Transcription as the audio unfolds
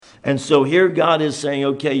And so here God is saying,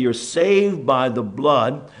 okay, you're saved by the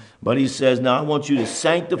blood, but he says, now I want you to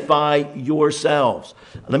sanctify yourselves.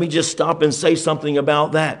 Let me just stop and say something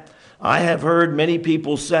about that. I have heard many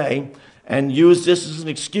people say, and use this as an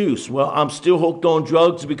excuse, well, I'm still hooked on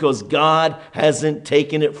drugs because God hasn't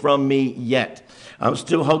taken it from me yet. I'm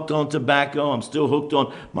still hooked on tobacco. I'm still hooked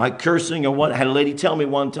on my cursing or what. I had a lady tell me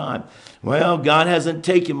one time, well, God hasn't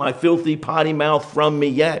taken my filthy potty mouth from me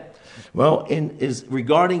yet. Well,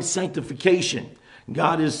 regarding sanctification,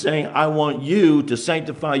 God is saying, I want you to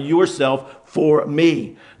sanctify yourself for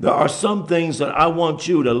me. There are some things that I want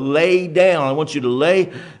you to lay down. I want you to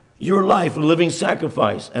lay your life a living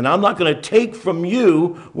sacrifice. And I'm not going to take from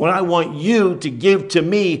you what I want you to give to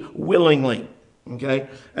me willingly. Okay?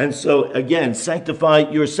 And so, again,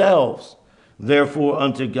 sanctify yourselves, therefore,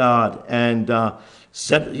 unto God, and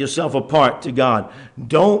set yourself apart to God.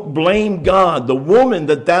 Don't blame God. The woman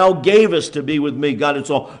that thou gavest to be with me, God, it's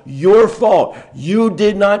all your fault. You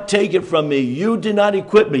did not take it from me. You did not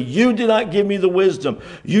equip me. You did not give me the wisdom.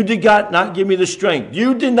 You did not give me the strength.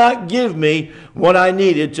 You did not give me what I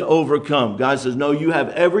needed to overcome. God says, no, you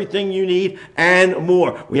have everything you need and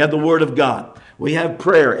more. We have the Word of God. We have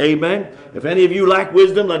prayer. Amen. If any of you lack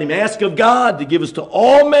wisdom, let him ask of God to give us to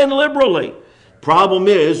all men liberally. Problem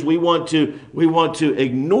is, we want to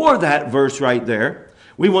ignore that verse right there.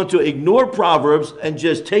 We want to ignore Proverbs and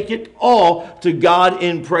just take it all to God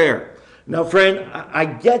in prayer. Now, friend, I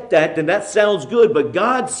get that, and that sounds good, but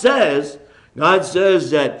God says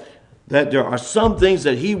that there are some things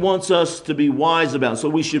that he wants us to be wise about. So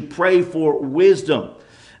we should pray for wisdom.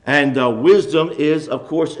 And wisdom is, of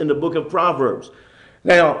course, in the book of Proverbs.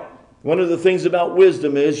 Now, one of the things about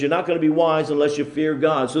wisdom is you're not going to be wise unless you fear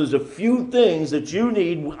God. So there's a few things that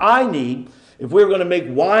I need, if we're going to make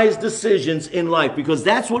wise decisions in life, because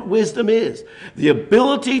that's what wisdom is. The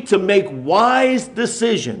ability to make wise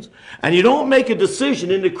decisions. And you don't make a decision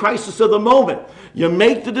in the crisis of the moment. You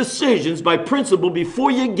make the decisions by principle before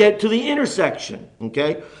you get to the intersection.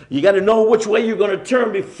 Okay? You got to know which way you're going to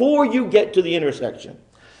turn before you get to the intersection.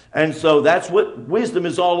 And so that's what wisdom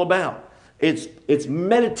is all about. It's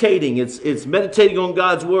meditating. It's meditating on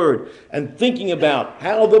God's word and thinking about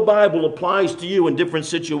how the Bible applies to you in different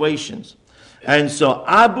situations. And so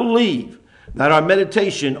I believe that our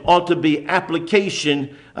meditation ought to be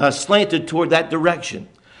application slanted toward that direction.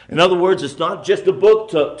 In other words, it's not just a book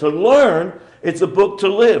to learn, it's a book to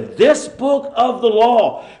live. This book of the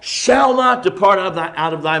law shall not depart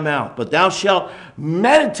out of thy mouth, but thou shalt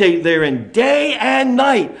meditate therein day and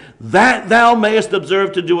night, that thou mayest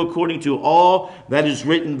observe to do according to all that is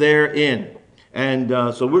written therein. And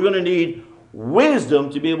so we're going to need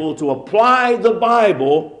wisdom to be able to apply the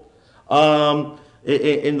Bible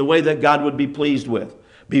in the way that God would be pleased with.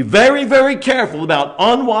 Be very, very careful about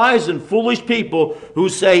unwise and foolish people who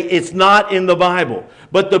say it's not in the Bible.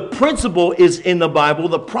 But the principle is in the Bible.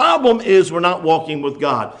 The problem is we're not walking with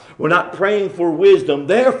God. We're not praying for wisdom.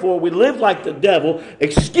 Therefore, we live like the devil,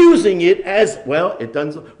 excusing it as, well, it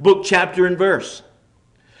doesn't, book, chapter, and verse.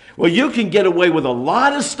 Well, you can get away with a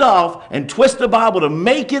lot of stuff and twist the Bible to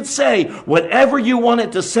make it say whatever you want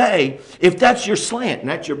it to say if that's your slant and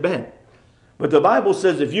that's your bent. But the Bible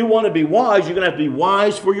says if you want to be wise, you're going to have to be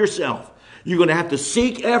wise for yourself. You're going to have to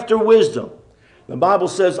seek after wisdom. The Bible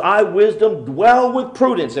says, I, wisdom, dwell with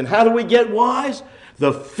prudence. And how do we get wise?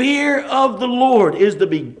 The fear of the Lord is the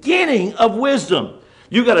beginning of wisdom.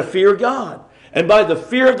 You've got to fear God. And by the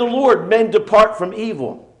fear of the Lord, men depart from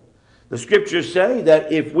evil. The scriptures say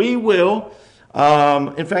that if we will,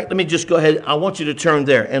 in fact, let me just go ahead. I want you to turn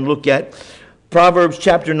there and look at Proverbs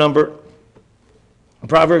chapter number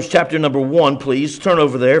 1, please. Turn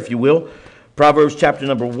over there, if you will. Proverbs chapter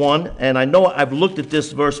number 1. And I know I've looked at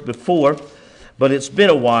this verse before, but it's been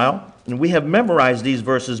a while, and we have memorized these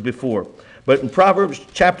verses before. But in Proverbs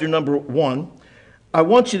chapter number 1, I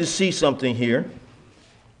want you to see something here.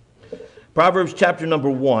 Proverbs chapter number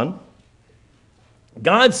 1.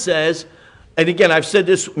 God says, and again, I've said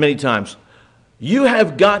this many times, you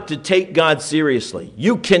have got to take God seriously.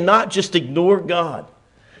 You cannot just ignore God.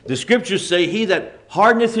 The scriptures say, he that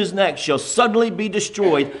hardeneth his neck shall suddenly be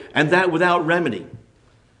destroyed, and that without remedy.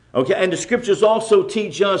 Okay, and the scriptures also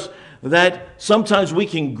teach us that sometimes we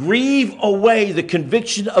can grieve away the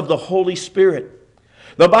conviction of the Holy Spirit.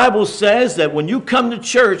 The Bible says that when you come to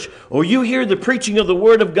church or you hear the preaching of the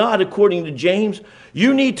Word of God, according to James,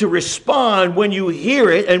 you need to respond when you hear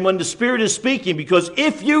it and when the Spirit is speaking, because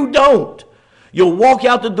if you don't, you'll walk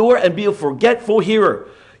out the door and be a forgetful hearer.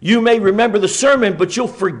 You may remember the sermon, but you'll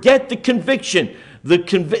forget the conviction.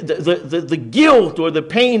 The guilt or the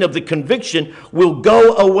pain of the conviction will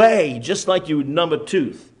go away, just like you would numb a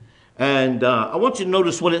tooth. And I want you to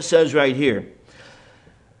notice what it says right here.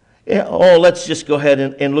 Yeah, let's just go ahead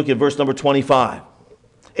and look at verse number 25.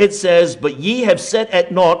 It says, but ye have set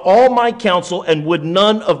at naught all my counsel and would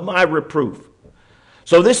none of my reproof.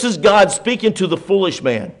 So this is God speaking to the foolish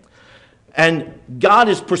man. And God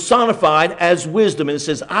is personified as wisdom. And it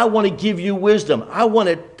says, I want to give you wisdom. I want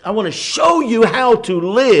to show you how to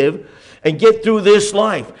live and get through this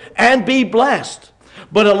life and be blessed.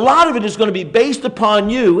 But a lot of it is going to be based upon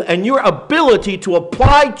you and your ability to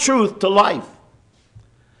apply truth to life.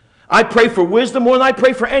 I pray for wisdom more than I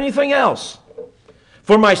pray for anything else.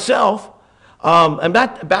 For myself, and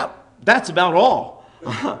that's about all.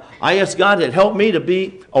 I ask God to help me to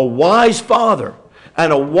be a wise father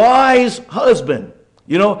and a wise husband,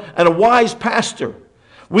 and a wise pastor.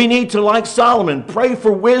 We need to, like Solomon, pray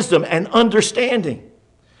for wisdom and understanding.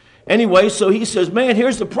 Anyway, so he says, man,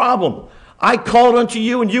 here's the problem. I called unto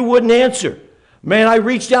you and you wouldn't answer. Man, I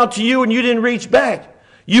reached out to you and you didn't reach back.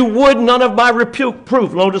 You would none of my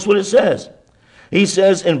reproof. Notice what it says. He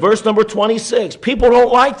says in verse number 26, people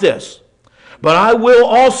don't like this, but I will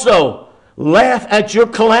also laugh at your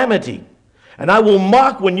calamity, and I will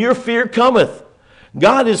mock when your fear cometh.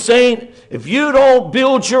 God is saying, if you don't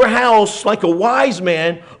build your house like a wise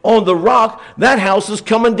man on the rock, that house is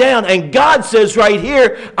coming down. And God says right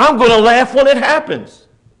here, I'm going to laugh when it happens.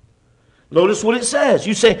 Notice what it says.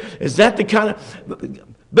 You say, is that the kind of...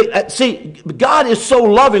 But see, God is so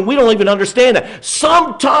loving, we don't even understand that.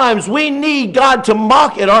 Sometimes we need God to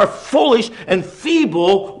mock at our foolish and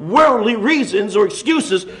feeble worldly reasons or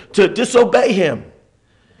excuses to disobey him.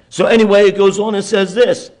 So anyway, it goes on and says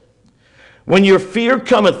this. When your fear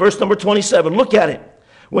cometh, verse number 27, look at it.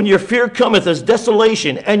 When your fear cometh as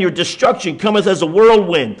desolation, and your destruction cometh as a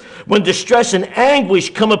whirlwind, when distress and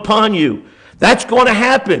anguish come upon you, that's going to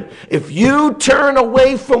happen. If you turn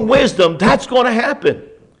away from wisdom, that's going to happen.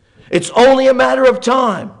 It's only a matter of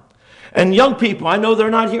time. And young people, I know they're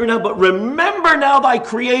not here now, but remember now thy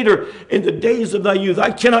Creator in the days of thy youth.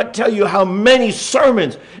 I cannot tell you how many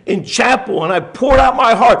sermons in chapel, and I poured out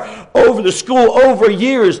my heart over the school over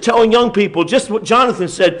years telling young people just what Jonathan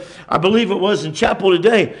said, I believe it was in chapel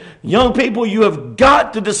today. Young people, you have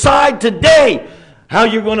got to decide today how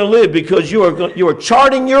you're going to live, because you are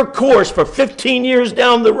charting your course for 15 years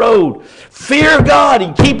down the road. Fear God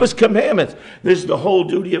and keep his commandments. This is the whole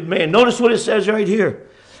duty of man. Notice what it says right here.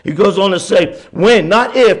 He goes on to say, when,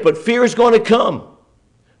 not if, but fear is going to come.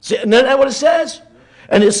 See, isn't that what it says?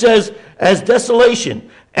 And it says, as desolation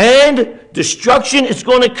and destruction is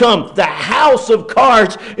going to come. The house of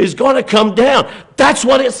cards is going to come down. That's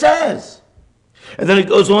what it says. And then it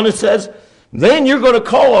goes on and says, then you're going to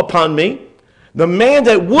call upon me, the man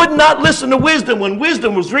that would not listen to wisdom when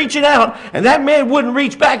wisdom was reaching out, and that man wouldn't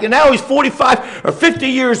reach back, and now he's 45 or 50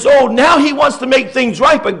 years old. Now he wants to make things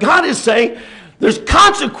right, but God is saying there's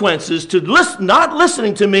consequences to not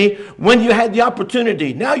listening to me when you had the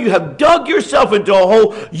opportunity. Now you have dug yourself into a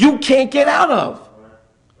hole you can't get out of.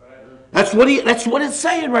 That's what it's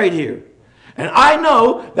saying right here. And I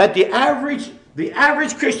know that the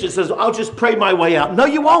average Christian says, I'll just pray my way out. No,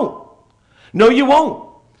 you won't. No, you won't.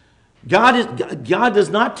 God does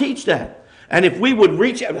not teach that. And if we would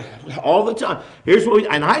reach out all the time, here's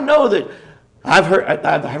what and I know that I've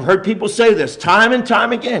heard people say this time and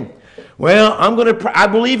time again. Well, I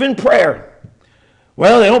believe in prayer.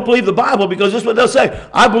 Well, they don't believe the Bible, because this is what they'll say.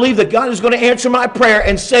 I believe that God is going to answer my prayer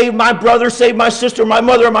and save my brother, save my sister, my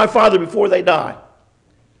mother, or my father before they die.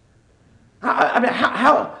 I mean,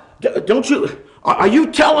 how don't you? Are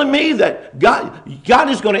you telling me that God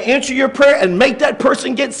is going to answer your prayer and make that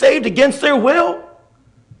person get saved against their will?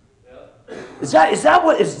 Is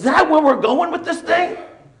that where we're going with this thing?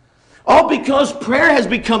 All because prayer has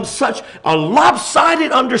become such a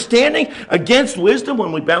lopsided understanding against wisdom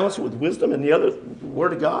when we balance it with wisdom and the other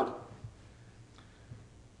Word of God?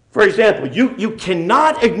 For example, you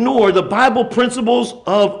cannot ignore the Bible principles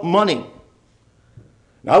of money.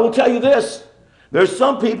 Now, I will tell you this. There's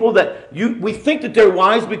some people that we think that they're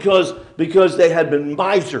wise because they have been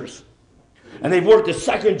misers. And they've worked a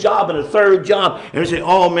second job and a third job. And they say,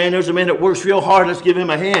 oh man, there's a man that works real hard. Let's give him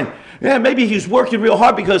a hand. Yeah, maybe he's working real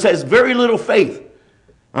hard because he has very little faith.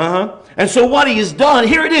 And so what he has done,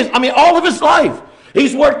 here it is. I mean, all of his life,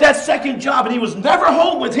 he's worked that second job and he was never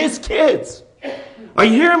home with his kids. Are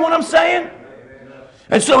you hearing what I'm saying?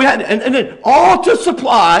 And so he had, and then all to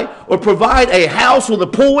supply or provide a house with a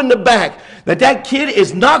pool in the back that kid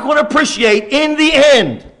is not going to appreciate in the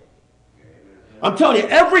end. I'm telling you,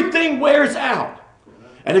 everything wears out.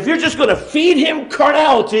 And if you're just going to feed him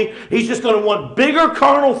carnality, he's just going to want bigger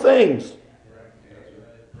carnal things.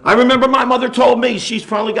 I remember my mother told me, she's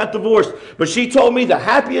finally got divorced, but she told me the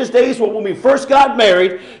happiest days were when we first got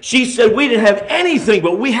married. She said we didn't have anything,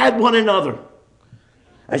 but we had one another.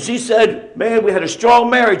 And she said, man, we had a strong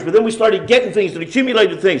marriage, but then we started getting things and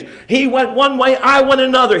accumulated things. He went one way, I went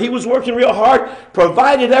another. He was working real hard,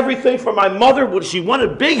 provided everything for my mother. She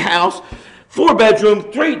wanted a big house, 4-bedroom,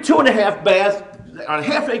 2.5 baths, on a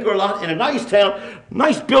half-acre lot in a nice town,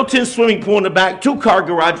 nice built-in swimming pool in the back, 2-car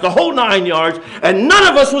garage, the whole 9 yards, and none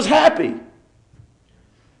of us was happy.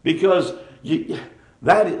 Because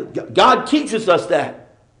God teaches us that.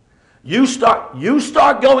 You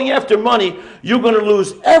start going after money, you're going to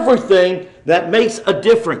lose everything that makes a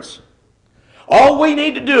difference. All we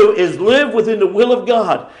need to do is live within the will of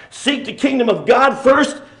God. Seek the kingdom of God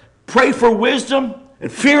first, pray for wisdom,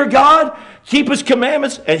 and fear God, keep his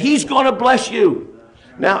commandments, and he's going to bless you.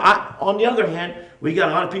 Now, on the other hand, we got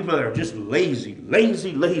a lot of people that are just lazy.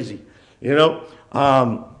 You know,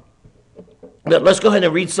 let's go ahead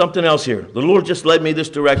and read something else here. The Lord just led me this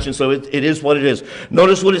direction, so it is what it is.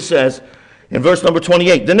 Notice what it says in verse number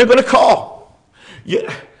 28. Then they're going to call.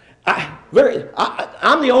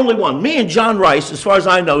 I'm the only one, me and John Rice, as far as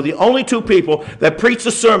I know, the only two people that preach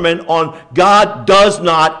a sermon on God does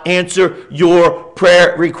not answer your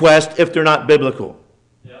prayer request if they're not biblical.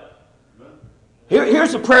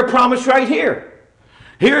 Here's a prayer promise right here.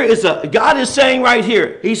 God is saying right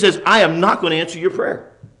here, he says, I am not going to answer your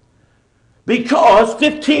prayer. Because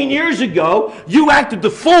 15 years ago, you acted the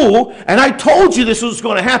fool, and I told you this was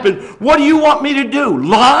going to happen. What do you want me to do?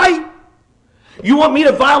 Lie? You want me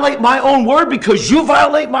to violate my own word because you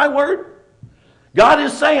violate my word? God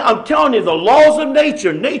is saying, I'm telling you, the laws of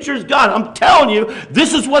nature, nature's God, I'm telling you,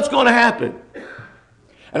 this is what's going to happen.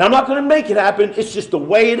 And I'm not going to make it happen. It's just the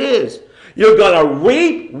way it is. You're going to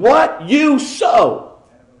reap what you sow.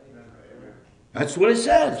 That's what it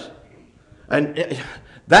says. And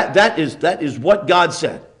that is what God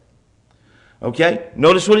said. Okay?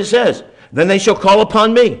 Notice what it says. Then they shall call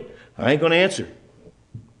upon me. I ain't going to answer.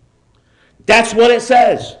 That's what it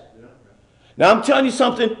says. Now I'm telling you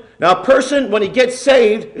something. Now a person, when he gets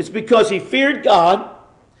saved, it's because he feared God.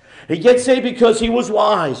 He gets saved because he was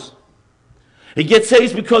wise. He gets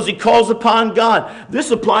saved because he calls upon God. This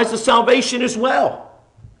applies to salvation as well.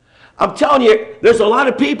 I'm telling you, there's a lot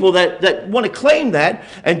of people that want to claim that.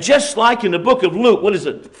 And just like in the book of Luke, what is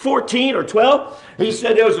it, 14 or 12? He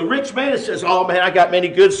said there was a rich man that says, oh man, I got many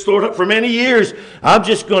goods stored up for many years. I'm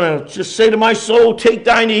just going to say to my soul, take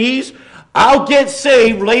thine ease. I'll get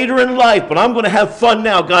saved later in life, but I'm going to have fun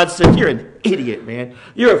now. God said, you're an idiot, man.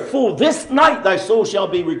 You're a fool. This night thy soul shall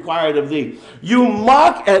be required of thee. You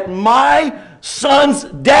mock at my son's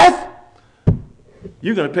death,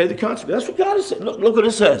 you're going to pay the consequence. That's what God has said. Look what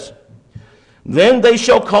it says. Then they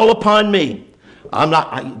shall call upon me.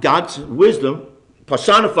 God's wisdom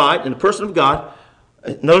personified in the person of God.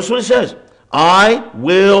 Notice what it says. I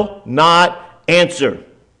will not answer.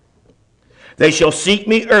 They shall seek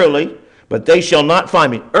me early, but they shall not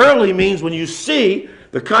find me. Early means when you see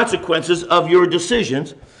the consequences of your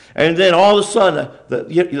decisions, and then all of a sudden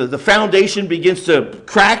the foundation begins to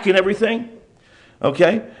crack and everything.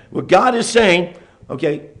 Okay? What God is saying,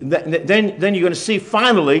 okay, then you're going to see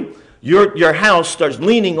finally your house starts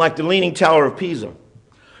leaning like the Leaning Tower of Pisa.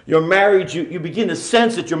 Your marriage, you begin to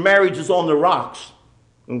sense that your marriage is on the rocks.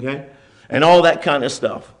 Okay? And all that kind of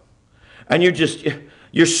stuff. And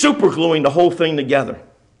you're super gluing the whole thing together.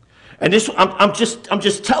 And this, I'm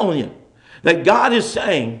just telling you that God is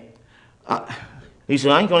saying, he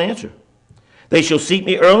said, I ain't going to answer. They shall seek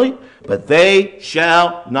me early, but they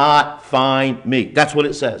shall not find me. That's what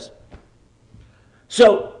it says.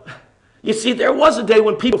 So, you see, there was a day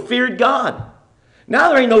when people feared God. Now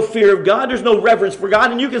there ain't no fear of God. There's no reverence for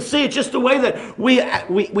God. And you can see it just the way that we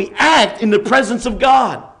act in the presence of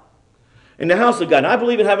God. In the house of God. And I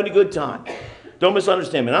believe in having a good time. Don't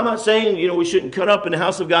misunderstand me. And I'm not saying, we shouldn't cut up in the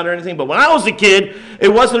house of God or anything. But when I was a kid, it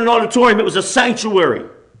wasn't an auditorium. It was a sanctuary.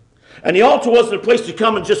 And the altar wasn't a place to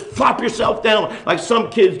come and just flop yourself down like some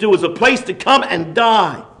kids do. It was a place to come and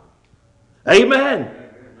die. Amen.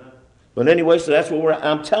 But anyway, so that's what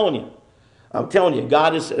I'm telling you. I'm telling you,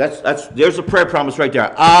 God is, there's a prayer promise right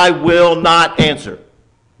there. I will not answer.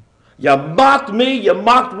 You mocked me, you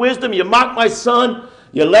mocked wisdom, you mocked my son,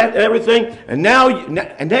 you laughed at everything, and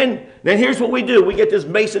then here's what we do. We get this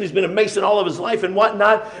Mason, he's been a Mason all of his life and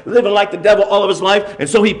whatnot, living like the devil all of his life, and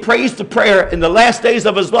so he prays the prayer in the last days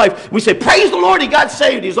of his life. We say, praise the Lord, he got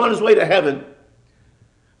saved, he's on his way to heaven.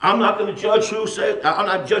 I'm not going to judge who said, I'm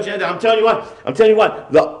not judging anything. I'm telling you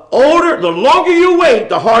what, the longer you wait,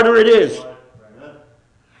 the harder it is.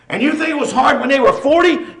 And you think it was hard when they were 40?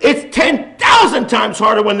 It's 10,000 times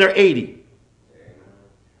harder when they're 80.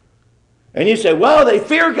 And you say, well, they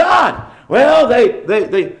fear God. Well,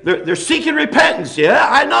 they're seeking repentance. Yeah,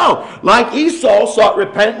 I know. Like Esau sought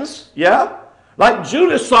repentance. Yeah. Like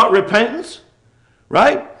Judas sought repentance.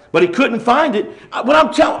 Right? But he couldn't find it. What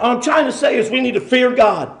I'm trying to say is we need to fear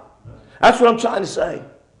God. That's what I'm trying to say.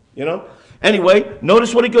 You know? Anyway,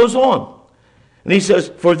 notice what he goes on. And he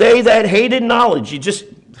says, for they that hated knowledge,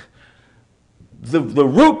 the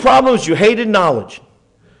root problem is you hated knowledge.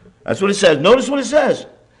 That's what it says. Notice what it says.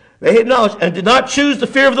 They hated knowledge and did not choose the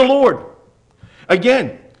fear of the Lord.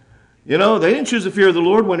 Again, you know, they didn't choose the fear of the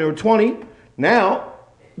Lord when they were 20. Now,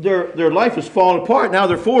 their life is falling apart. Now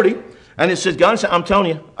they're 40. And it says, God said, I'm telling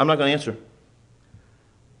you, I'm not going to answer.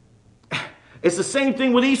 It's the same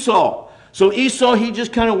thing with Esau. So Esau, he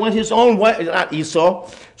just kind of went his own way. Not Esau,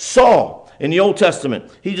 Saul in the Old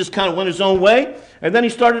Testament. He just kind of went his own way. And then he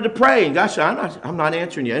started to pray. And God said, I'm not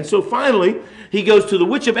answering you. And so finally, he goes to the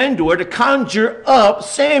witch of Endor to conjure up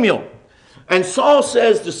Samuel. And Saul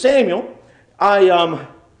says to Samuel, well,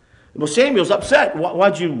 Samuel's upset.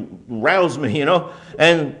 Why'd you rouse me, you know?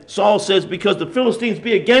 And Saul says, because the Philistines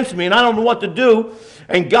be against me and I don't know what to do.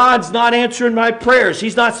 And God's not answering my prayers.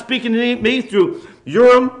 He's not speaking to me through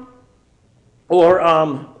Urim or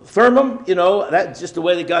Thummim. You know, that's just the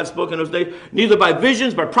way that God spoke in those days. Neither by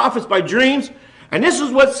visions, by prophets, by dreams. And this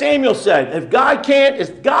is what Samuel said. If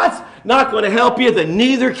God's not going to help you, then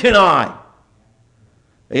neither can I.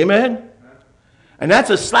 Amen? And that's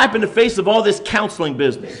a slap in the face of all this counseling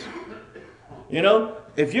business. You know,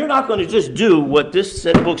 if you're not going to just do what this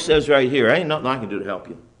book says right here, ain't nothing I can do to help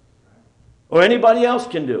you. Or anybody else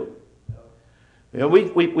can do. You know,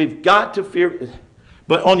 we've got to fear.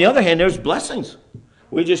 But on the other hand, there's blessings.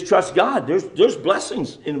 We just trust God. There's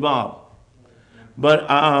blessings involved.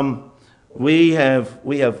 But we have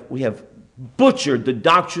butchered the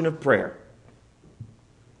doctrine of prayer.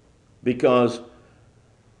 Because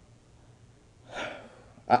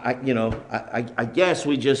I guess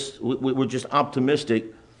we're just optimistic,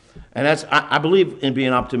 and I believe in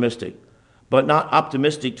being optimistic, but not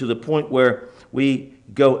optimistic to the point where we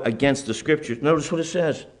go against the Scriptures. Notice what it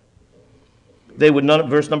says.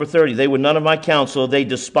 Verse number 30, they would none of my counsel, they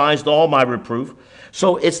despised all my reproof.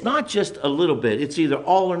 So it's not just a little bit, it's either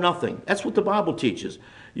all or nothing. That's what the Bible teaches.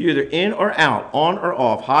 You're either in or out, on or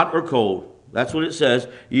off, hot or cold. That's what it says.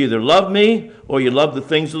 You either love me or you love the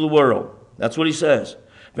things of the world. That's what he says.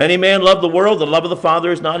 If any man love the world, the love of the Father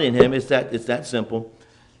is not in him. It's that simple.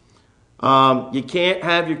 You can't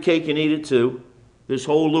have your cake and eat it too. This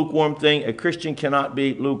whole lukewarm thing, a Christian cannot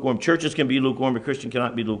be lukewarm. Churches can be lukewarm, a Christian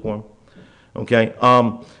cannot be lukewarm. Okay?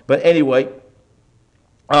 But anyway,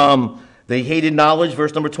 they hated knowledge,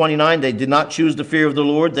 verse number 29. They did not choose the fear of the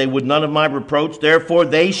Lord. They would none of my reproach. Therefore,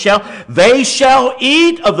 they shall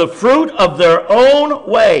eat of the fruit of their own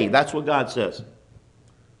way. That's what God says.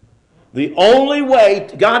 The only way,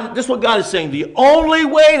 this is what God is saying, the only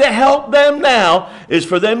way to help them now is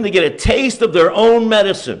for them to get a taste of their own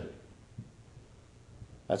medicine.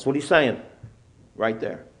 That's what he's saying right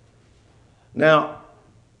there. Now,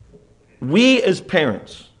 we as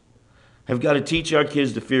parents have got to teach our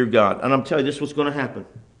kids to fear God. And I'm telling you, this is what's going to happen.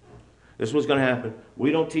 This is what's going to happen.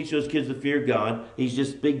 We don't teach those kids to fear God. He's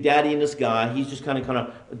just big daddy in the sky. He's just kind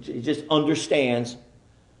of just understands.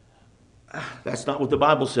 That's not what the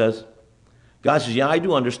Bible says. God says, yeah, I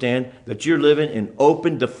do understand that you're living in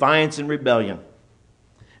open defiance and rebellion.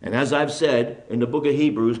 And as I've said in the book of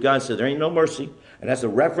Hebrews, God said there ain't no mercy. And that's a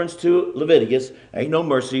reference to Leviticus. Ain't no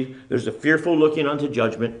mercy. There's a fearful looking unto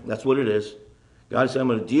judgment. That's what it is. God said, I'm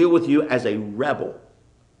going to deal with you as a rebel.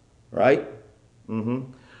 Right?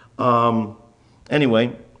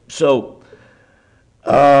 Anyway, so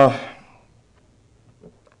look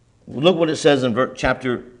what it says in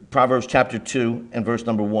Proverbs chapter 2 and verse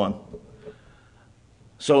number 1.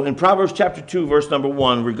 So in Proverbs chapter 2, verse number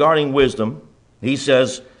 1, regarding wisdom, he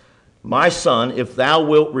says, my son, if thou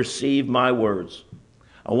wilt receive my words.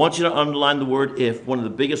 I want you to underline the word if, one of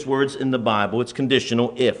the biggest words in the Bible. It's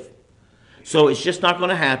conditional, if. So it's just not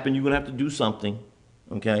going to happen. You're going to have to do something,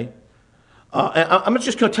 okay? I'm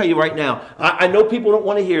just going to tell you right now, I know people don't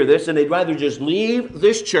want to hear this, and they'd rather just leave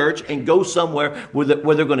this church and go somewhere where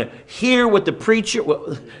they're going to hear what the preacher,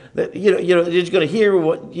 they're just going to hear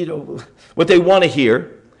what they want to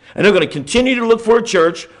hear, and they're going to continue to look for a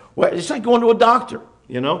church. It's like going to a doctor,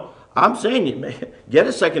 I'm saying get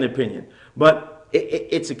a second opinion, but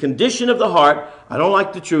it's a condition of the heart. I don't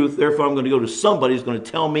like the truth, therefore I'm going to go to somebody who's going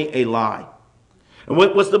to tell me a lie. And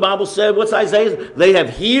what's the Bible said? What's Isaiah? They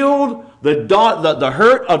have healed the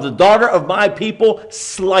hurt of the daughter of my people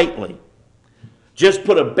slightly. Just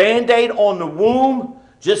put a Band-Aid on the wound.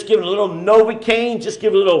 Just give it a little Novocaine, just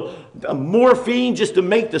give it a little morphine just to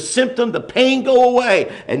make the symptom, the pain go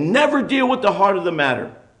away, and never deal with the heart of the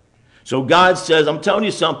matter. So God says, I'm telling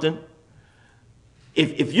you something,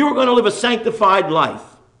 if you're going to live a sanctified life,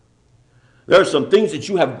 there are some things that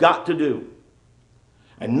you have got to do.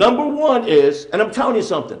 And number one is, and I'm telling you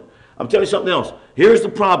something else. Here's the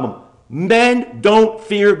problem. Men don't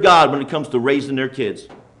fear God when it comes to raising their kids.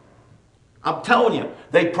 I'm telling you,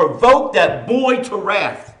 they provoke that boy to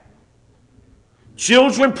wrath.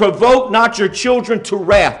 Children, provoke not your children to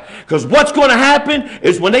wrath. Because what's going to happen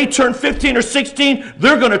is when they turn 15 or 16,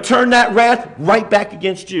 they're going to turn that wrath right back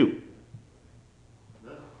against you.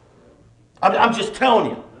 I'm just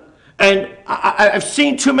telling you. And I've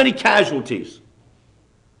seen too many casualties.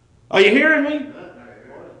 Are you hearing me?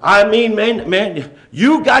 I mean, man,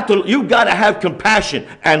 you got to have compassion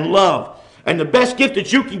and love. And the best gift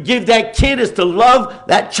that you can give that kid is to love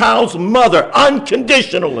that child's mother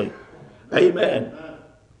unconditionally. Amen.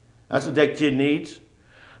 That's what that kid needs.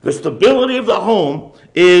 The stability of the home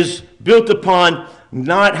is built upon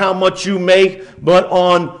not how much you make, but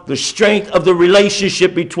on the strength of the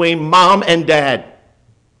relationship between mom and dad.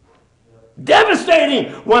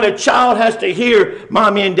 Devastating when a child has to hear,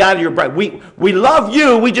 mommy and daddy are bright. We love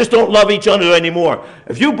you, we just don't love each other anymore.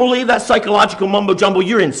 If you believe that psychological mumbo jumbo,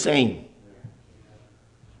 you're insane.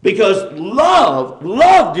 Because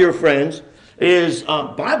love, dear friends, is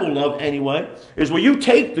Bible love anyway. Is where you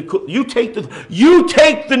take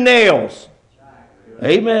the nails.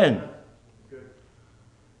 Amen.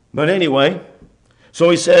 But anyway, so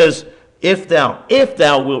he says, if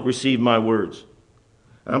thou wilt receive my words.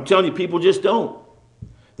 And I'm telling you, people just don't.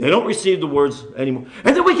 They don't receive the words anymore.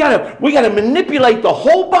 And then we gotta manipulate the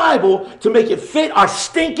whole Bible to make it fit our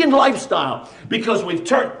stinking lifestyle. Because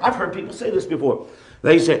I've heard people say this before.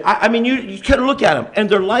 They say, I mean, you can look at them, and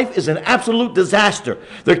their life is an absolute disaster.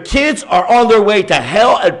 Their kids are on their way to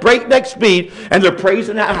hell at breakneck speed, and they're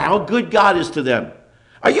praising how good God is to them.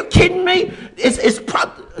 Are you kidding me?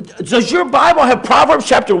 Does your Bible have Proverbs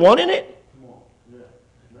chapter 1 in it?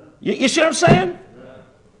 You see what I'm saying?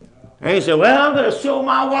 And you say, well, I'm going to sow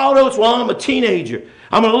my wild oats while I'm a teenager.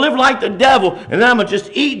 I'm going to live like the devil, and then I'm going to just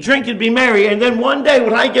eat, drink, and be merry. And then one day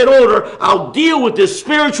when I get older, I'll deal with this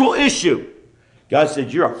spiritual issue. God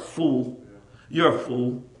said, you're a fool. You're a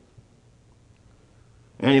fool.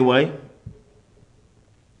 Anyway,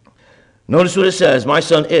 notice what it says, my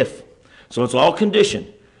son, if. So it's all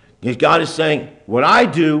conditioned. God is saying, what I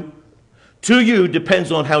do to you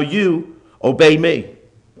depends on how you obey me.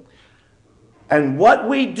 And what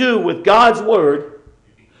we do with God's word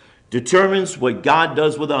determines what God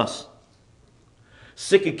does with us.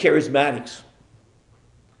 Sick of charismatics.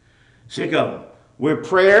 Sick of them. Where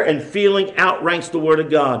prayer and feeling outranks the word of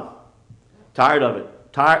God. Tired of it.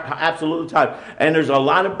 Absolutely tired. And there's a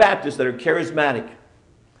lot of Baptists that are charismatic.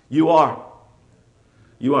 You are.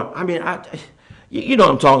 You are. I mean, you know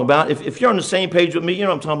what I'm talking about. If you're on the same page with me, you know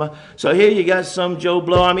what I'm talking about. So here you got some Joe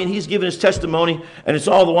Blow. I mean, he's giving his testimony, and it's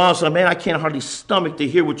all the while saying, man, I can't hardly stomach to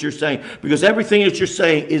hear what you're saying, because everything that you're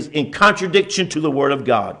saying is in contradiction to the word of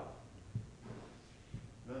God.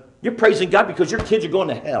 You're praising God because your kids are going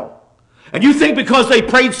to hell. And you think because they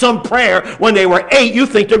prayed some prayer when they were 8, you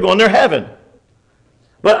think they're going to heaven.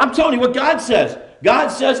 But I'm telling you what God says. God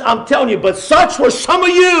says, I'm telling you, but such were some of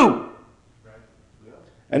you.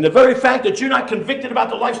 And the very fact that you're not convicted about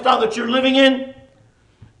the lifestyle that you're living in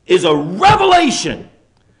is a revelation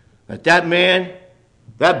that man,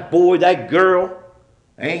 that boy, that girl,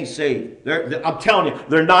 they ain't saved. I'm telling you,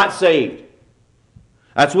 they're not saved.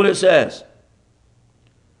 That's what it says.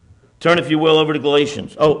 Turn, if you will, over to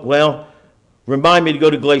Galatians. Oh, well, remind me to go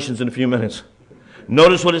to Galatians in a few minutes.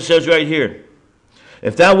 Notice what it says right here.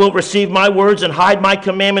 If thou wilt receive my words and hide my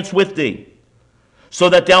commandments with thee, so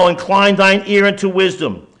that thou incline thine ear unto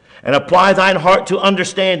wisdom, and apply thine heart to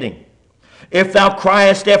understanding. If thou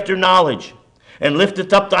criest after knowledge, and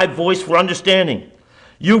lifteth up thy voice for understanding,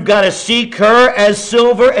 you've got to seek her as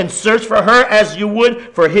silver and search for her as you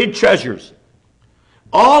would for hid treasures.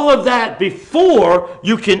 All of that before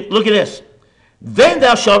you can, look at this, then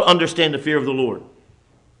thou shalt understand the fear of the Lord.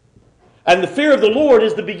 And the fear of the Lord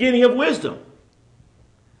is the beginning of wisdom.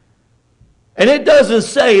 And it doesn't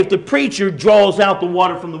say if the preacher draws out the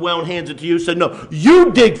water from the well and hands it to you, say, no,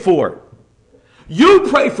 you dig for it. You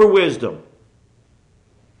pray for wisdom.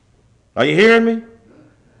 Are you hearing me?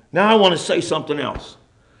 Now I want to say something else.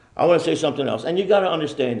 And you got to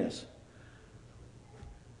understand this.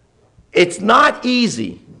 It's not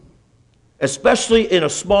easy, especially in a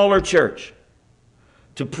smaller church,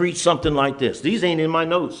 to preach something like this. These ain't in my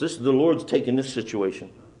notes. The Lord's taking this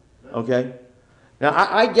situation. Okay? Now,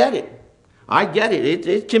 I get it. I get it.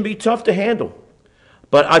 It can be tough to handle.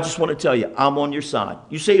 But I just want to tell you, I'm on your side.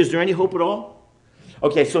 You say, is there any hope at all?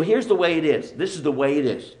 Okay, so here's the way it is. This is the way it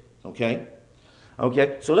is. Okay?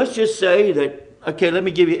 Okay, so let's just say that, okay, let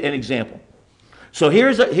me give you an example. So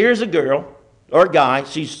here's a girl or a guy.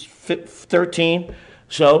 She's 13.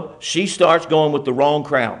 So she starts going with the wrong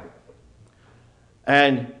crowd.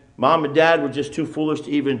 And mom and dad were just too foolish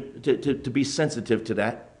to even to be sensitive to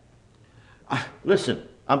that. Listen,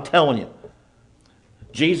 I'm telling you.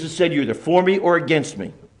 Jesus said you're either for me or against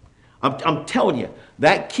me. I'm telling you,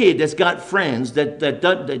 that kid that's got friends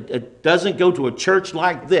that doesn't go to a church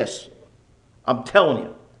like this, I'm telling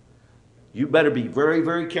you, you better be very,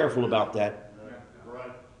 very careful about that.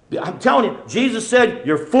 I'm telling you, Jesus said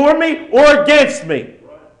you're for me or against me.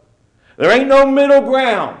 There ain't no middle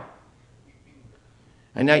ground.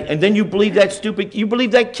 And then you believe you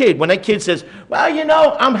believe that kid. When that kid says, well, you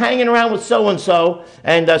know, I'm hanging around with so-and-so,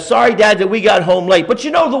 and sorry, Dad, that we got home late. But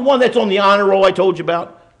you know the one that's on the honor roll I told you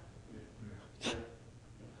about?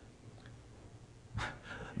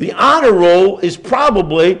 The honor roll is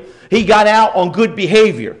probably he got out on good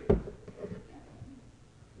behavior.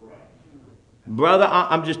 Brother,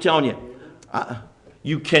 I'm just telling you,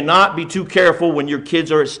 you cannot be too careful when your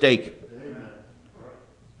kids are at stake.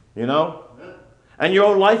 You know? And your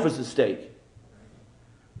own life is at stake.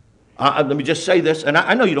 Let me just say this, and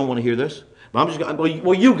I know you don't want to hear this, but I'm just going.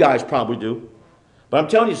 Well, you guys probably do, but I'm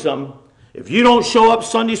telling you something. If you don't show up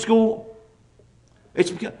Sunday school,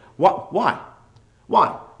 it's because why?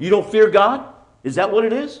 Why? You don't fear God? Is that what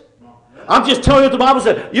it is? I'm just telling you what the Bible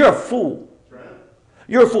said. You're a fool.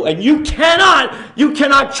 You're a fool, and you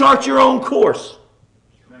cannot chart your own course.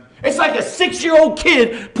 It's like a 6-year-old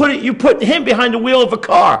kid, you put him behind the wheel of a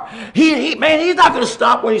car. He's not going to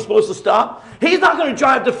stop when he's supposed to stop. He's not going to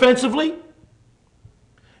drive defensively.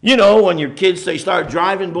 You know, when your kids start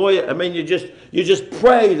driving, boy, I mean, you just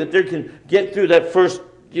pray that they can get through that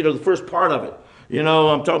the first part of it. You know,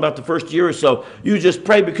 I'm talking about the first year or so. You just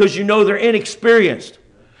pray because you know they're inexperienced.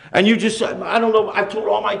 And you just, I don't know, I've told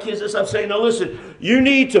all my kids this, I'm saying, now listen, you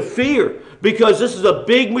need to fear because this is a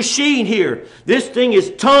big machine here. This thing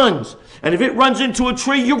is tons. And if it runs into a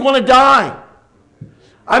tree, you're going to die.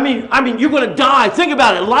 I mean, you're going to die. Think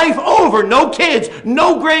about it. Life over. No kids,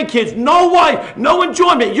 no grandkids, no wife, no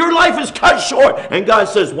enjoyment. Your life is cut short. And God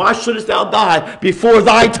says, why shouldest thou die before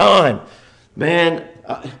thy time? Man,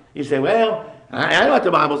 you say, well, I know what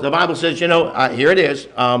the Bible says, you know, here it is.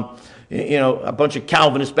 You know, a bunch of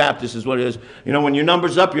Calvinist Baptists is what it is. You know, when your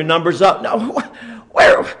number's up, your number's up. No,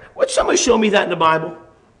 would somebody show me that in the Bible?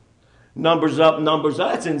 Numbers up, numbers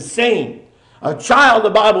up. That's insane. A child, the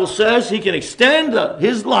Bible says, he can extend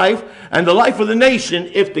his life and the life of the nation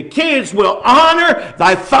if the kids will honor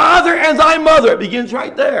thy father and thy mother. It begins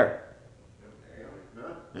right there.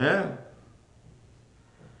 Yeah.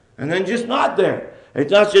 And then just not there.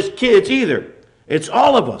 It's not just kids either. It's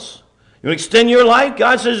all of us. You want to extend your life?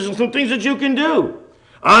 God says there's some things that you can do.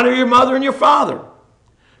 Honor your mother and your father.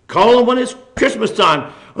 Call them when it's Christmas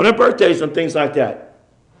time, on their birthdays and things like that.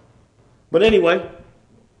 But anyway,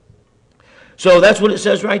 so that's what it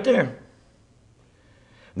says right there.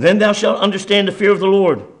 Then thou shalt understand the fear of the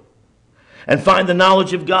Lord and find the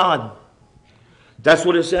knowledge of God. That's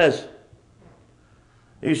what it says.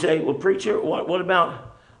 You say, well, preacher, what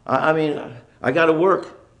about, I got to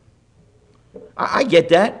work. I get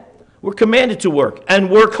that. We're commanded to work and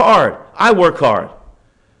work hard. I work hard.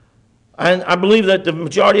 And I believe that the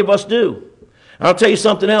majority of us do. And I'll tell you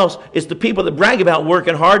something else. It's the people that brag about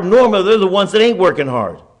working hard. Normally, they're the ones that ain't working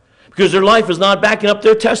hard because their life is not backing up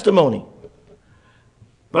their testimony.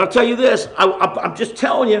 But I'll tell you this. I'm just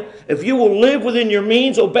telling you, if you will live within your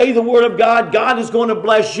means, obey the word of God, God is going to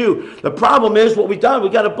bless you. The problem is what we've done. We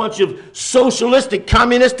got a bunch of socialistic,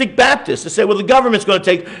 communistic Baptists that say, well, the government's going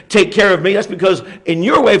to take care of me. That's because in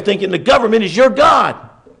your way of thinking, the government is your God.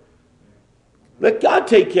 Let God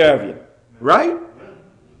take care of you. Right?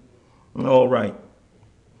 All right.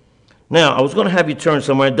 Now, I was going to have you turn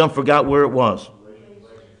somewhere. I done forgot where it was.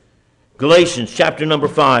 Galatians chapter number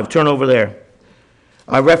 5. Turn over there.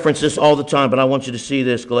 I reference this all the time, but I want you to see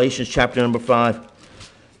this. Galatians chapter number 5.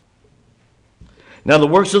 Now the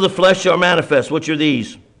works of the flesh are manifest. Which are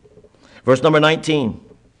these? Verse number 19.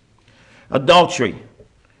 Adultery,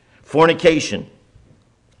 fornication,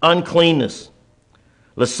 uncleanness,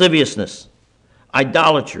 lasciviousness,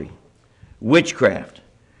 idolatry, witchcraft,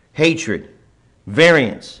 hatred,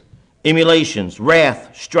 variance, emulations,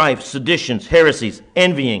 wrath, strife, seditions, heresies,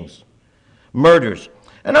 envyings, murders.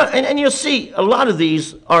 And you'll see a lot of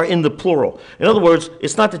these are in the plural. In other words,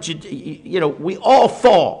 it's not that we all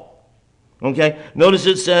fall. Okay? Notice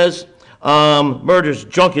it says murders,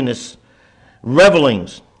 drunkenness,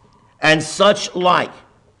 revelings, and such like.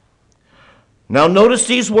 Now notice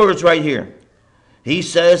these words right here. He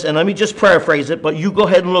says, and let me just paraphrase it, but you go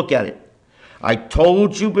ahead and look at it. I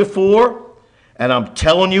told you before, and I'm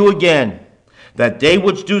telling you again, that they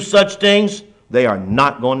which do such things, they are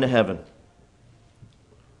not going to heaven.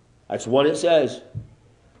 That's what it says.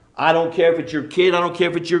 I don't care if it's your kid, I don't care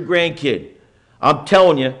if it's your grandkid. I'm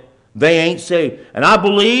telling you, they ain't saved. And I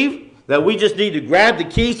believe that we just need to grab the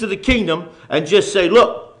keys to the kingdom and just say,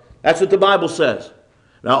 look, that's what the Bible says.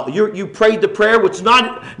 Now, you prayed the prayer which is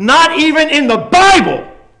not even in the Bible.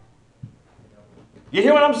 You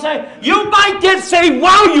hear what I'm saying? You might get saved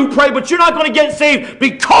while you pray, but you're not going to get saved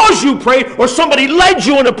because you prayed or somebody led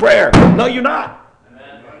you in a prayer. No, you're not.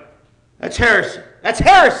 Amen. That's heresy. That's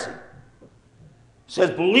heresy. It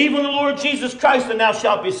says, believe in the Lord Jesus Christ and thou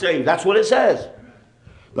shalt be saved. That's what it says.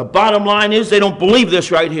 The bottom line is they don't believe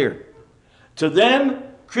this right here. To them,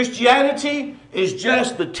 Christianity is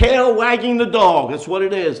just the tail wagging the dog. That's what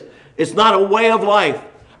it is. It's not a way of life.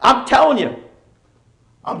 I'm telling you.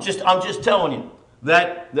 I'm just telling you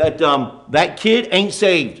that kid ain't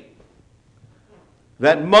saved.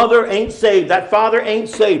 That mother ain't saved. That father ain't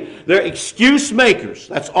saved. They're excuse makers.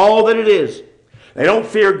 That's all that it is. They don't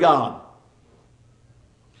fear God.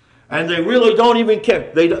 And they really don't even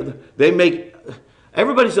care. They make,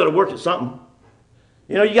 everybody's got to work at something.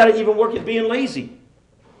 You know, you got to even work at being lazy.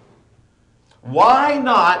 Why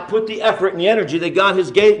not put the effort and the energy that God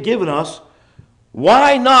has given us?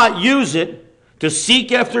 Why not use it to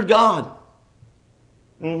seek after God?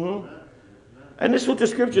 And this is what the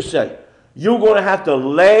scriptures say. You're going to have to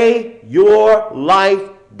lay your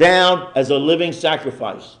life down as a living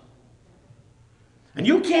sacrifice. And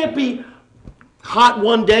you can't be hot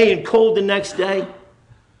one day and cold the next day.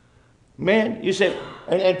 Man, you say,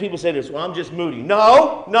 and people say this, well, I'm just moody.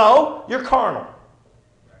 No, you're carnal.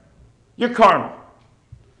 You're carnal.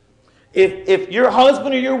 If your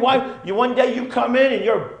husband or your wife, one day you come in and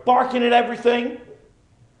you're barking at everything,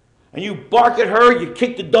 and you bark at her, you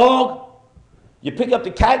kick the dog, you pick up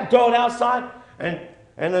the cat and throw it outside, and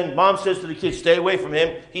then mom says to the kids, stay away from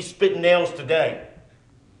him, he's spitting nails today.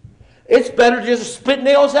 It's better to just spit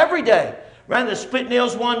nails every day, rather than spit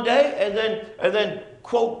nails one day and then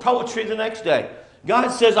quote poetry the next day. God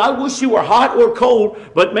says, I wish you were hot or cold,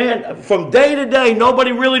 but man, from day to day,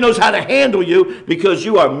 nobody really knows how to handle you because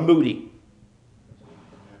you are moody.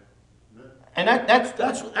 And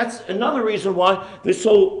that's another reason why this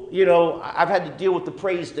whole, I've had to deal with the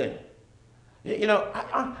praise thing.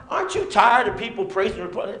 Aren't you tired of people praising?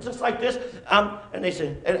 It's just like this. And they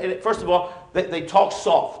say, and first of all, they talk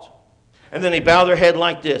soft. And then they bow their head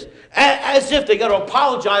like this, as if they got to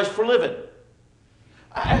apologize for living.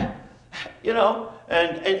 And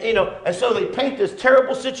so they paint this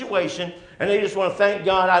terrible situation, and they just want to thank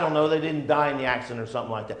God. I don't know, they didn't die in the accident or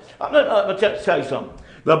something like that. I'm going to tell you something.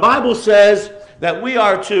 The Bible says that we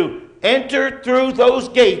are to enter through those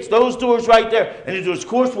gates, those doors right there, and into His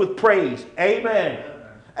course with praise. Amen.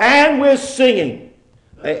 And with singing.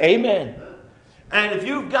 Amen. And if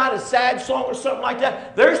you've got a sad song or something like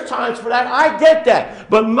that, there's times for that. I get that.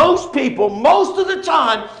 But most people, most of the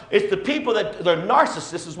time, it's the people that, they're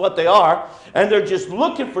narcissists is what they are, and they're just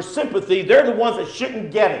looking for sympathy. They're the ones that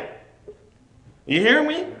shouldn't get it. You hear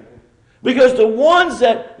me? Because the ones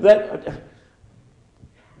that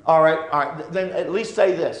all right, then at least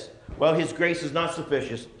say this. Well, His grace is not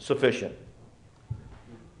sufficient.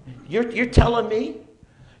 You're telling me?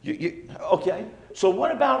 Okay. So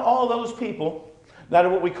what about all those people that are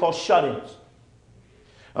what we call shut-ins?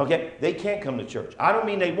 Okay? They can't come to church. I don't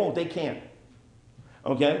mean they won't. They can't.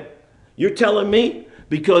 Okay? You're telling me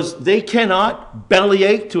because they cannot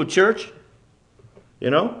bellyache to a church?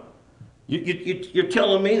 You're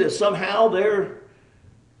telling me that somehow they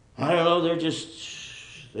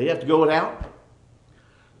have to go without?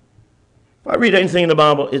 If I read anything in the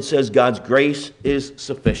Bible, it says God's grace is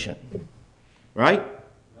sufficient. Right?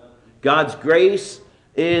 God's grace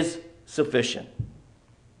is sufficient.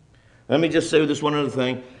 Let me just say this one other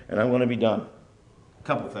thing, and I'm going to be done. A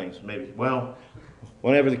couple things, maybe. Well,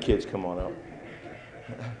 whenever the kids come on up.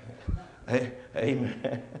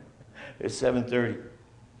 Amen. It's 7:30.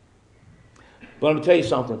 But I'm going to tell you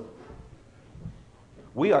something.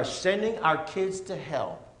 We are sending our kids to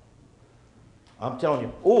hell. I'm telling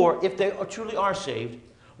you. Or if they truly are saved,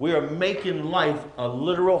 we are making life a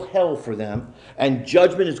literal hell for them, and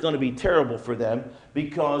judgment is going to be terrible for them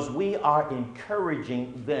because we are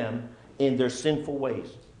encouraging them in their sinful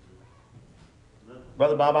ways.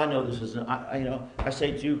 Brother Bob, I know this isn't, I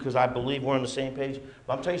say to you because I believe we're on the same page,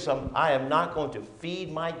 but I'm telling you something, I am not going to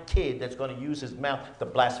feed my kid that's going to use his mouth to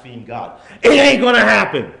blaspheme God. It ain't going to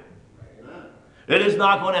happen. It is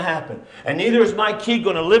not going to happen. And neither is my kid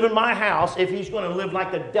going to live in my house if he's going to live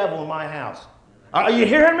like the devil in my house. Are you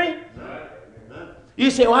hearing me? You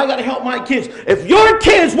say, well, I got to help my kids. If your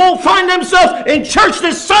kids won't find themselves in church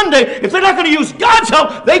this Sunday, if they're not going to use God's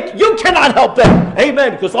help, you cannot help them.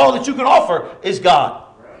 Amen. Because all that you can offer is God.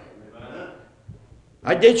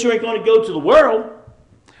 I did sure ain't going to go to the world.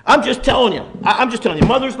 I'm just telling you. I'm just telling you.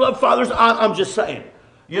 Mothers love fathers. I'm just saying.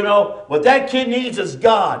 You know, what that kid needs is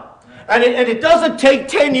God. And it doesn't take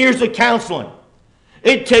 10 years of counseling.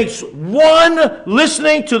 It takes one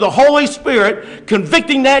listening to the Holy Spirit,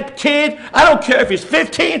 convicting that kid. I don't care if he's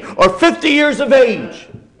 15 or 50 years of age.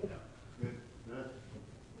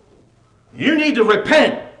 You need to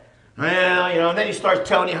repent. Well, you know, and then he starts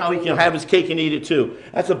telling you how he can have his cake and eat it too.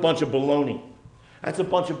 That's a bunch of baloney. That's a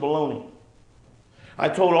bunch of baloney. I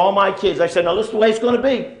told all my kids, I said, now this is the way it's going to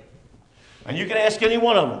be. And you can ask any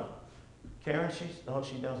one of them. Karen, she's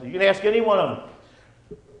downstairs. You can ask any one of them.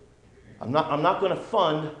 I'm not going to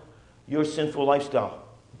fund your sinful lifestyle.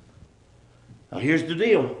 Now here's the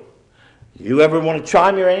deal. You ever want to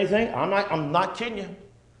try me or anything? I'm not kidding you.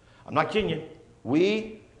 I'm not kidding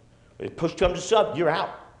you. If push comes to shove, you're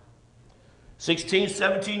out. 16,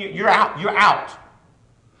 17, you're out. You're out.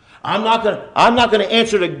 I'm not going to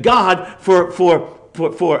answer to God for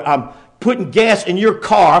putting gas in your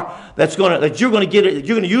car that you're going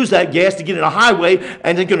to use that gas to get in a highway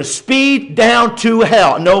and then going to speed down to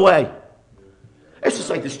hell. No way. It's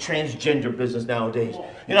just like this transgender business nowadays.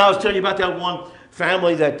 You know, I was telling you about that one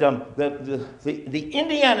family that the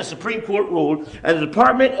Indiana Supreme Court ruled, and the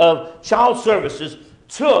Department of Child Services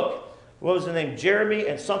took, what was the name, Jeremy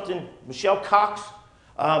and something, Michelle Cox,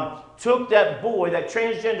 took that boy, that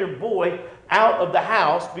transgender boy, out of the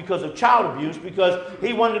house because of child abuse, because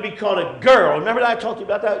he wanted to be called a girl. Remember that I talked to you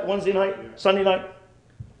about that Wednesday night, Sunday night?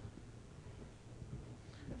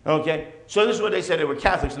 Okay, so this is what they said. They were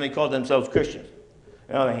Catholics and they called themselves Christians.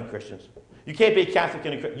 No, they ain't Christians. You can't be a Catholic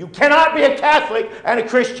and a Christian. You cannot be a Catholic and a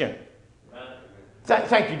Christian.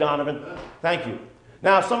 Thank you, Donovan. Thank you.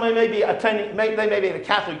 Now, somebody may be attending, they may be at a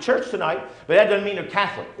Catholic church tonight, but that doesn't mean they're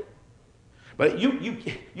Catholic. But you're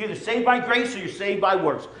either saved by grace or you're saved by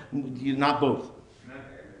works. You're not both.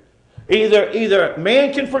 Either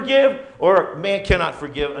man can forgive or man cannot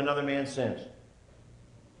forgive another man's sins.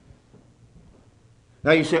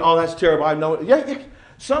 Now you say, oh, that's terrible. I know it. Yeah.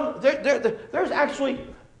 There's actually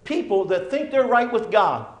people that think they're right with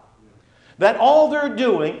God. That all they're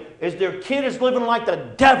doing is their kid is living like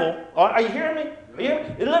the devil. Are you hearing me? Are you hearing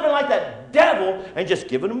me? They're living like that devil and just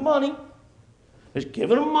giving them money. Just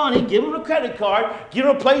giving them money, giving them a credit card, giving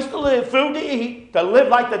them a place to live, food to eat, to live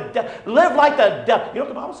like the devil. Live like the devil. You know what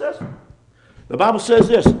the Bible says? The Bible says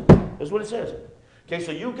this. This is what it says. Okay,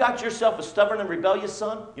 so you got yourself a stubborn and rebellious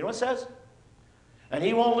son. You know what it says? And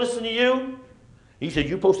he won't listen to you. He said,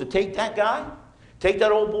 you're supposed to take that guy, take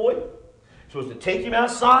that old boy, you're supposed to take him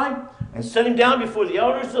outside and set him down before the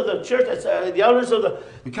elders of the church, the elders of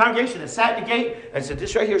the congregation that sat at the gate, and said,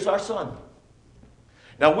 this right here is our son.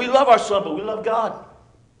 Now, we love our son, but we love God.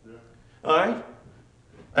 Yeah. All right?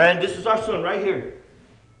 And this is our son right here.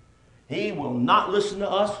 He will not listen to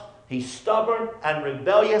us. He's stubborn and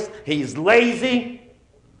rebellious. He's lazy.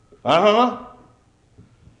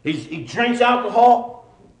 He drinks alcohol.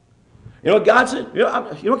 You know what God said? You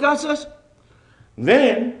know what God says?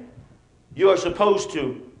 Then you are supposed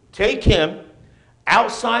to take him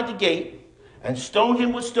outside the gate and stone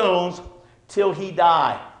him with stones till he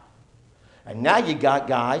die. And now you got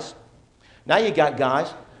guys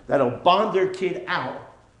that'll bond their kid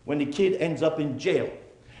out when the kid ends up in jail.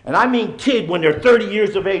 And I mean kid when they're 30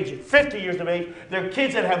 years of age, 50 years of age. They're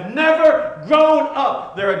kids that have never grown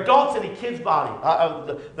up. They're adults in a kid's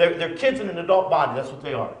body. They're kids in an adult body. That's what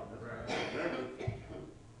they are.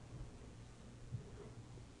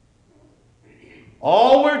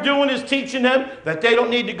 All we're doing is teaching them that they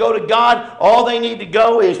don't need to go to God. All they need to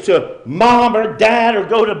go is to mom or dad or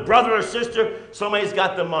go to brother or sister. Somebody's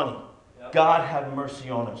got the money. Yep. God have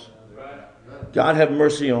mercy on us. God have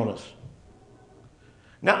mercy on us.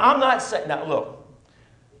 Now, I'm not saying, now look,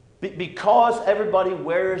 because everybody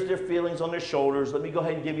wears their feelings on their shoulders, let me go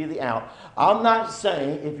ahead and give you the out. I'm not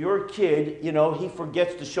saying if you're a kid, you know, he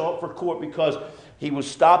forgets to show up for court because he was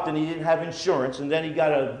stopped and he didn't have insurance, and then he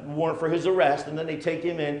got a warrant for his arrest, and then they take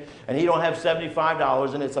him in, and he don't have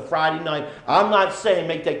 $75, and it's a Friday night. I'm not saying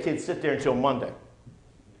make that kid sit there until Monday.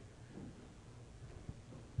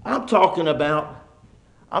 I'm talking about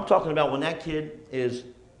when that kid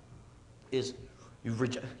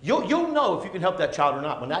you'll know if you can help that child or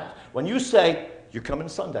not. When you say, you're coming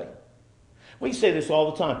Sunday. We say this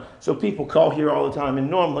all the time. So people call here all the time, and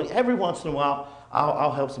normally, every once in a while,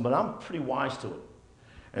 I'll help somebody. I'm pretty wise to it.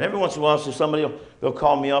 And every once in a while, so they'll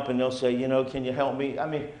call me up and they'll say, you know, can you help me? I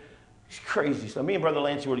mean, it's crazy. So me and Brother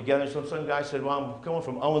Lancy were together. So some guy said, well, I'm going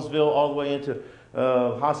from Owensville all the way into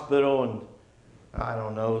hospital and I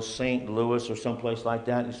don't know, St. Louis or someplace like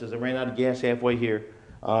that. He says, I ran out of gas halfway here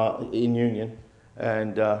in Union.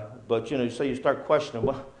 And, but, you know, so you start questioning,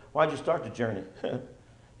 well, why'd you start the journey?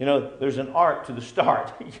 You know, there's an art to the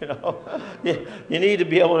start, you know. You need to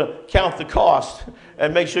be able to count the cost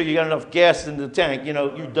and make sure you got enough gas in the tank. You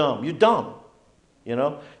know, you're dumb. You're dumb, you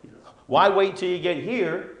know. Why wait till you get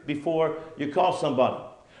here before you call somebody?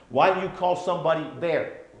 Why do you call somebody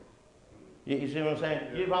there? You see what I'm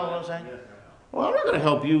saying? You follow what I'm saying? Well, I'm not going to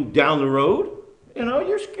help you down the road. You know,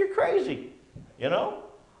 you're crazy, you know.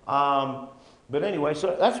 But anyway,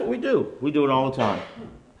 so that's what we do. We do it all the time.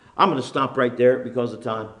 I'm going to stop right there because of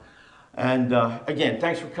time. And again,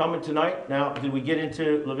 thanks for coming tonight. Now, did we get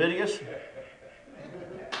into Leviticus?